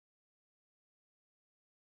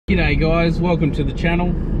G'day guys, welcome to the channel.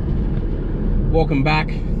 Welcome back,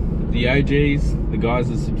 the OGs, the guys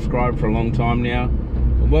that subscribed for a long time now.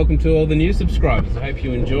 And welcome to all the new subscribers. I hope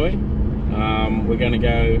you enjoy. We're going to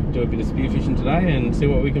go do a bit of spearfishing today and see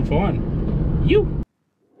what we can find. You.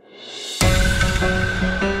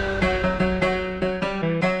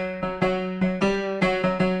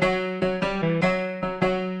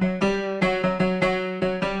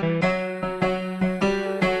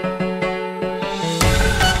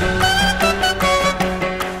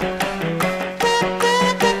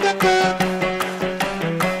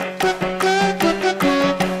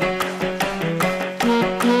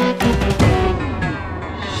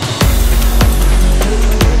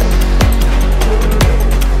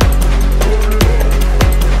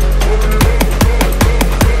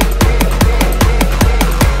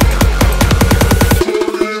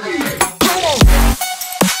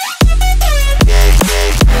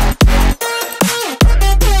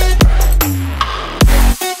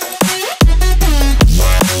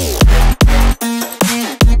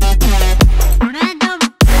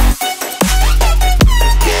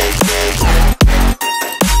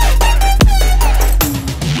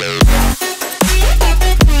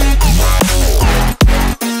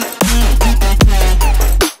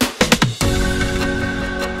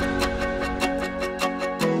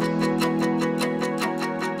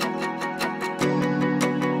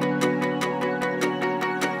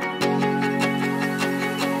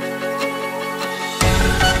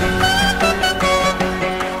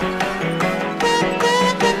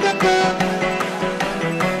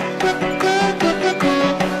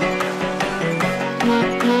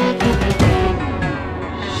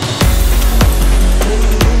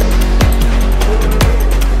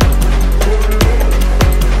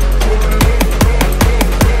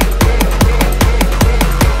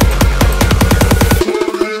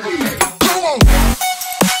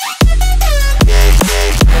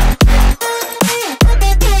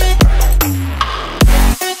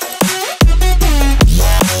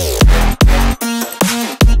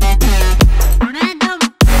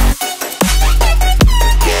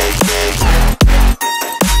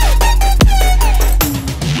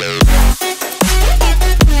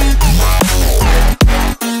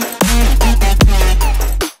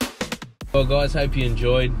 Well guys, hope you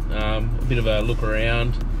enjoyed a bit of a look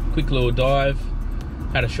around, quick little dive,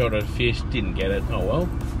 had a shot at a fish, didn't get it, oh well.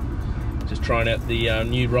 Just trying out the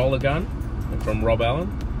new roller gun from Rob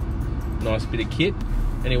Allen, nice bit of kit.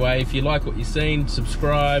 Anyway, if you like what you've seen,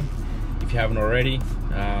 subscribe if you haven't already,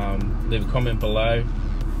 leave a comment below,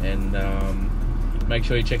 and make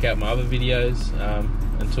sure you check out my other videos.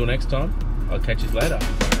 Until next time, I'll catch you later.